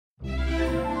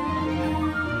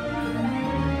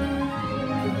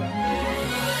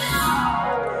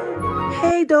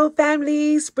Hi, Dough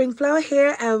family. Springflower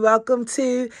here, and welcome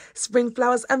to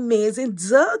Springflower's Amazing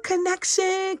Dough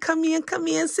Connection. Come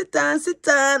in, sit down.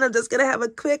 I'm just going to have a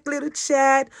quick little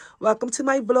chat. Welcome to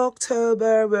my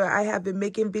Vlogtober, where I have been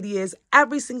making videos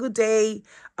every single day.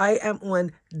 I am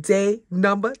on day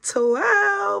number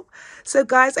 12. So,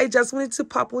 guys, I just wanted to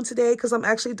pop on today because I'm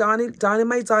actually down in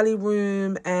my dolly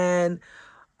room, and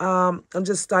I'm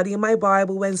just studying my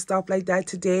Bible and stuff like that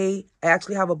today. I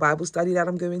actually have a Bible study that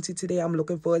I'm going to today. I'm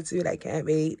looking forward to it. I can't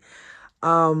wait.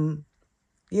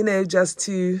 Just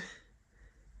to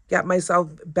get myself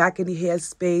back in the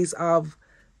headspace of,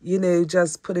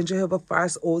 just putting Jehovah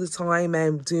first all the time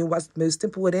and doing what's most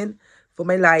important for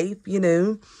my life,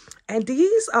 And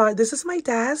this is my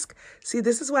desk. See,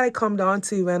 this is what I come down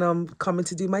to when I'm coming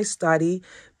to do my study.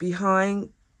 Behind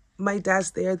my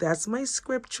desk there, that's my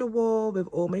scripture wall with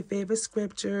all my favorite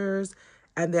scriptures.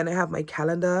 And then I have my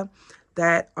calendar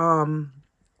that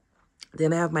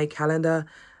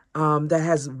that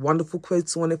has wonderful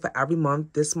quotes on it for every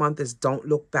month. This month is Don't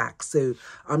Look Back. So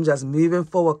I'm just moving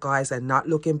forward, guys, and not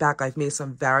looking back. I've made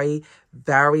some very,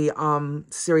 very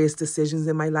serious decisions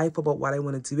in my life about what I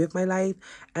want to do with my life.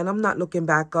 And I'm not looking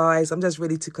back, guys. I'm just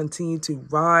ready to continue to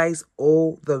rise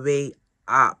all the way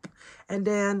up. And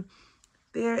then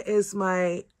there is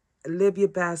my Live Your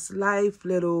Best Life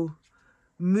little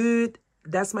mood.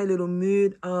 That's my little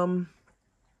mood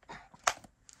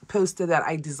poster that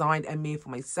I designed and made for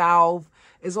myself.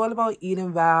 It's all about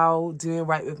eating well, doing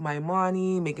right with my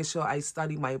money, making sure I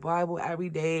study my Bible every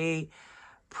day,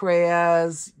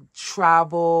 prayers,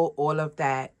 travel, all of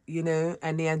that,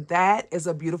 And then that is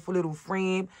a beautiful little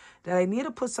frame that I need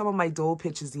to put some of my doll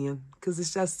pictures in because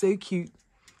it's just so cute.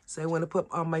 So I want to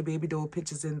put my baby doll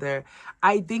pictures in there.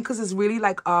 I think because it's really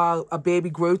like a baby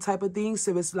grow type of thing.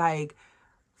 So it's like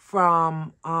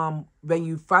from when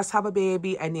you first have a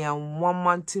baby and then 1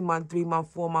 month, 2 month, 3 month,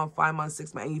 4 month, 5 months,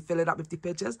 6 months, and you fill it up with the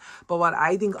pictures. But what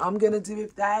I think I'm going to do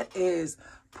with that is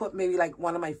put maybe like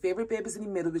one of my favorite babies in the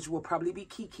middle, which will probably be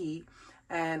Kiki.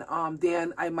 And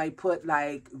then I might put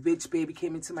like which baby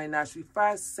came into my nursery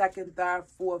first, second, third,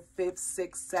 fourth, fifth,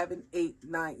 sixth, seventh, eighth,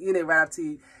 ninth, right up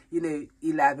to,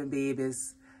 11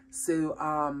 babies. So,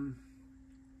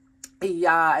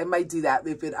 yeah, I might do that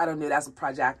with it. I don't know. That's a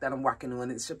project that I'm working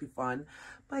on. It should be fun.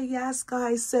 But yes,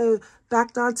 guys, so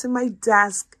back down to my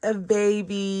desk of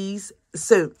babies.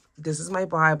 So this is my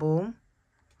Bible.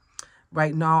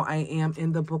 Right now, I am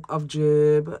in the book of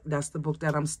Job. That's the book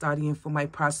that I'm studying for my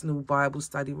personal Bible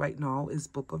study right now is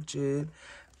Book of Job.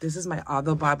 This is my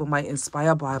other Bible, my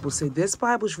Inspire Bible. So this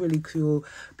Bible is really cool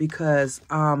because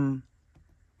when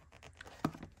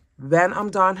I'm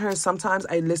down here, sometimes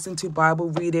I listen to Bible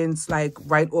readings like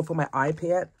right off of my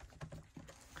iPad.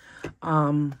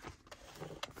 And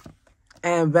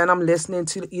when I'm listening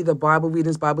to either Bible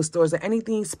readings, Bible stories, or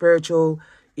anything spiritual,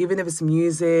 even if it's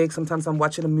music, sometimes I'm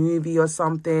watching a movie or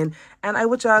something, and I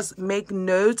would just make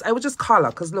notes. I would just color,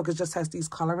 because look, it just has these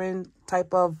coloring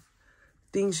type of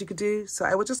things you could do. So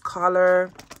I would just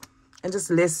color and just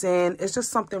listen. It's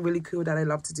just something really cool that I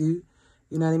love to do.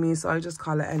 You know what I mean? So I just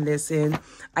color and listen.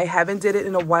 I haven't did it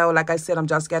in a while. Like I said, I'm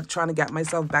just trying to get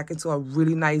myself back into a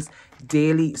really nice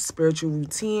daily spiritual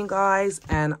routine, guys.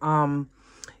 And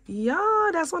yeah,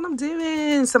 that's what I'm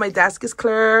doing. So my desk is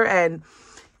clear, and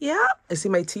yeah, I see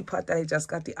my teapot that I just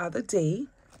got the other day.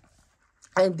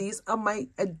 And these are my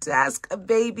desk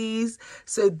babies.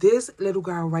 So this little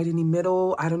girl right in the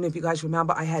middle, I don't know if you guys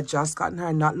remember, I had just gotten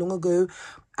her not long ago.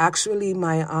 Actually,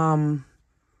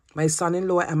 my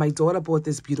son-in-law and my daughter bought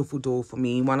this beautiful doll for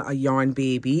me, a yarn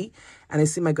baby. And I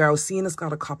see my girl Cena's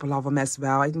got a couple of them as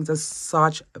well. I think they're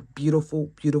such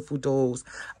beautiful, beautiful dolls.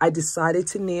 I decided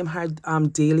to name her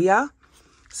Dahlia.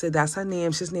 So that's her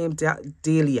name. She's named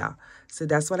Dahlia. So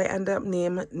that's what I ended up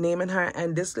naming her.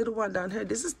 And this little one down here,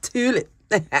 this is Tulip.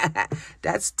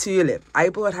 That's Tulip. I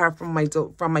bought her from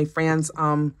my friend's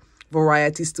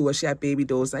variety store. She had baby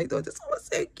dolls. And I thought this one was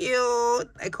so cute.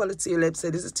 I call it Tulip. So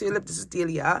this is Tulip. This is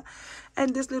Dahlia.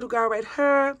 And this little girl right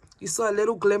here, you saw a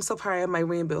little glimpse of her in my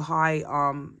Rainbow High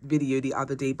video the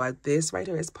other day. But this right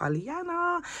here is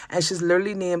Pollyanna. And she's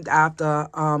literally named after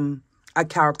a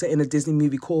character in a Disney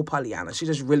movie called Pollyanna. She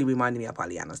just really reminded me of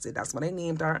Pollyanna. So that's what I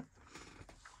named her.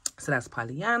 So that's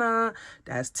Pollyanna.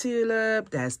 That's Tulip.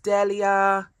 That's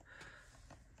Dahlia.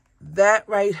 That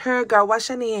right here, girl, what's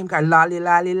your name? Girl,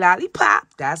 Lollipop.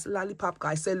 That's Lollipop,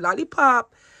 guys. So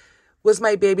Lollipop was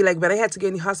my baby. Like, when I had to get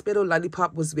in the hospital,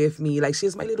 Lollipop was with me. Like,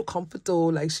 she's my little comfort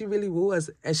doll. Like, she really was.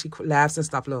 And she laughs and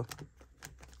stuff, look.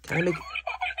 Can I make...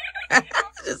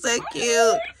 She's so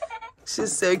cute.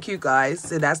 She's so cute, guys.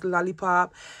 So that's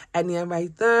Lollipop. And then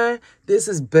right there, this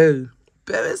is Boo.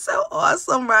 Boo is so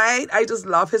awesome, right? I just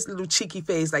love his little cheeky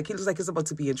face. Like, he looks like he's about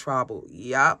to be in trouble.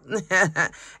 Yup.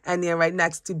 And then right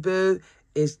next to Boo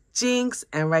is Jinx.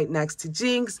 And right next to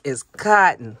Jinx is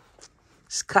Cotton.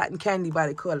 It's cotton candy, but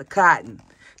they call it Cotton.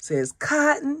 So it's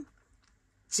Cotton,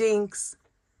 Jinx,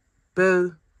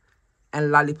 Boo,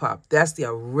 and Lollipop. That's the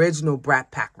original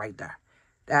Brat Pack right there.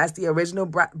 That's the original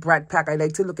Brat Pack. I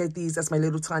like to look at these. That's my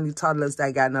little tiny toddlers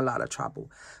that got in a lot of trouble.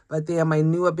 But then my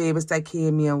newer babies that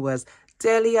came in was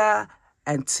Delia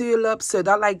and Tulip. So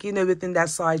they're like, you know, within that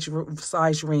size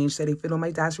range. So they fit on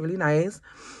my dash really nice.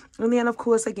 And then, of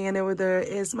course, again, over there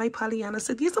is my Pollyanna.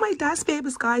 So these are my dash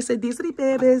babies, guys. So these are the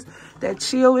babies that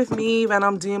chill with me when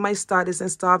I'm doing my studies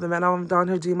and stuff. And when I'm down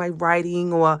here doing my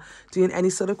writing or doing any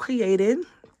sort of creating.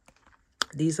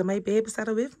 These are my babies that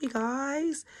are with me,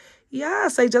 guys.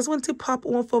 Yes, I just want to pop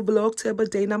on for Vlogtober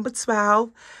day number 12.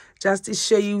 Just to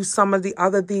show you some of the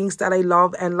other things that I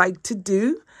love and like to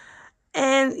do.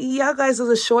 And yeah, guys, it's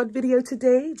a short video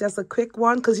today. Just a quick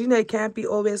one. Because, you know, it can't be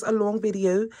always a long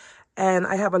video. And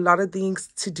I have a lot of things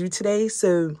to do today.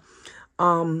 So,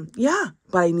 yeah.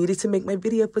 But I needed to make my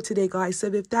video for today, guys. So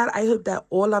with that, I hope that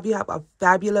all of you have a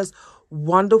fabulous,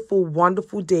 wonderful,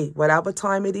 wonderful day. Whatever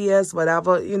time it is,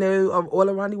 whatever, you know, all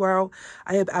around the world.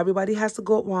 I hope everybody has a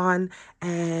good one.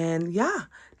 And yeah,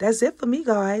 that's it for me,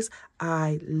 guys.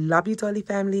 I love you, Dolly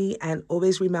family. And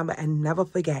always remember and never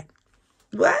forget.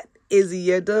 What? Is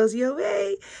your dolls your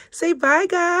way? Say bye,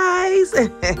 guys.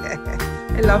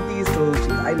 I love these dolls.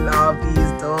 I love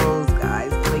these dolls,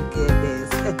 guys. My goodness.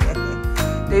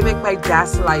 They make my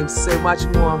dash life so much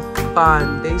more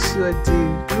fun. They sure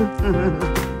do.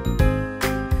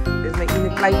 This is my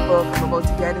email light book. I'm about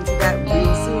to get into that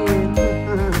real soon.